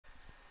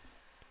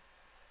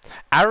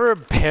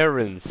Arab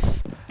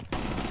parents.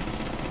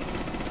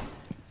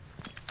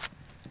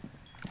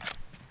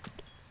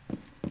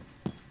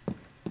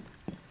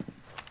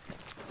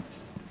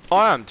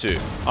 I am too.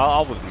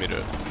 I'll admit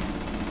it.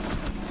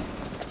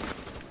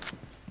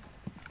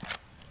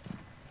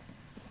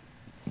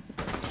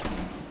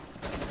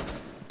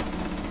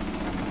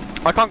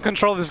 I can't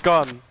control this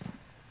gun.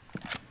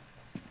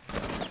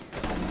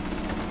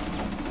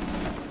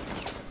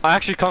 I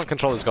actually can't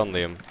control this gun,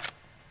 Liam.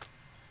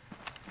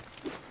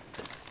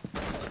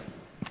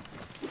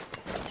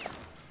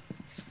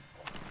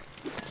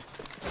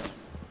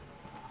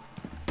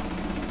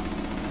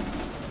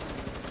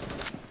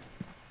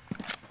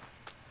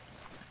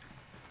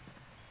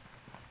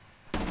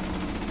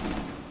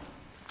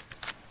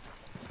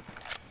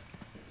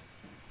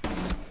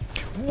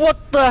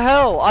 What the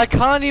hell? I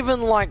can't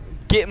even like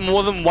get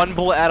more than one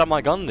bullet out of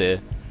my gun there.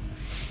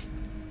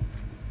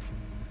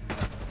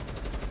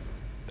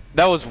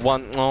 That was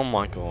one. Oh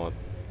my god.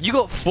 You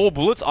got 4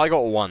 bullets, I got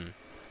 1.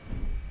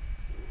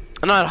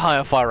 And I had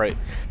higher fire rate.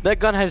 That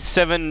gun has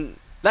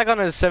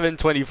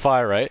 720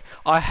 fire rate.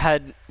 I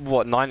had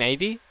what,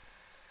 980?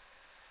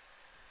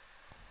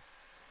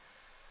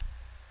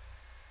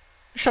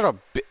 Shut up.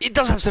 It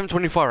does have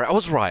 720 fire rate. I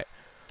was right.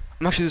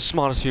 I'm actually the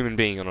smartest human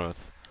being on earth.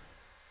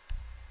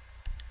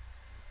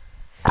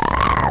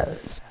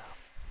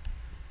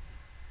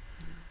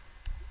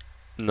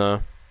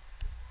 No.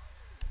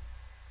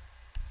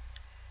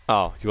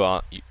 Oh, you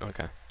are.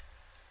 Okay.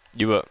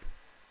 You were.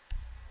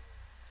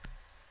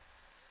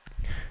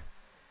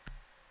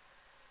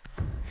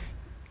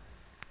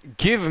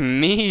 Give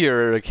me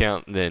your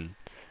account then.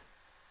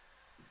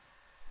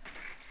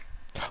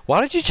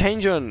 Why did you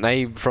change your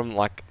name from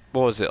like,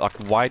 what was it, like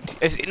white?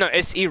 No,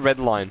 SE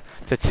Redline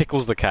to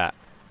Tickles the Cat?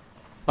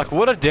 Like,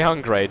 what a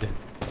downgrade.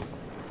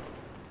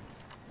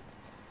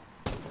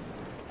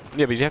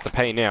 Yeah, but you have to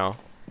pay now.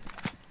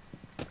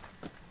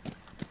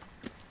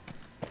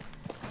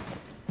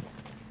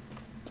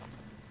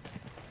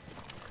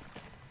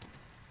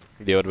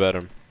 Yeah, what about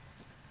him?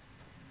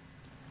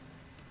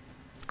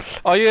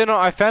 Oh yeah, no,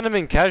 I found him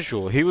in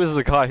casual. He was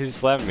the guy who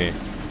slammed me.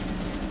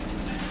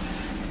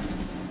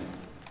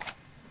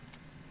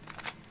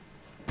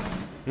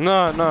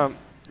 No,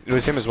 it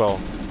was him as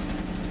well.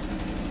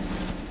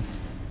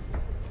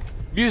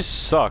 You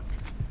suck.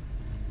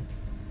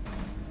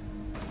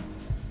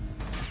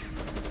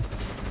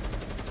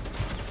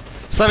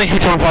 Slamming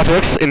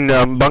H15x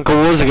in Bunker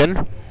Wars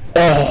again.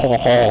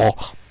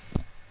 Oh,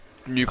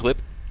 new clip.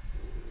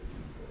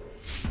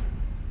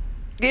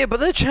 Yeah,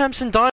 but they're champs and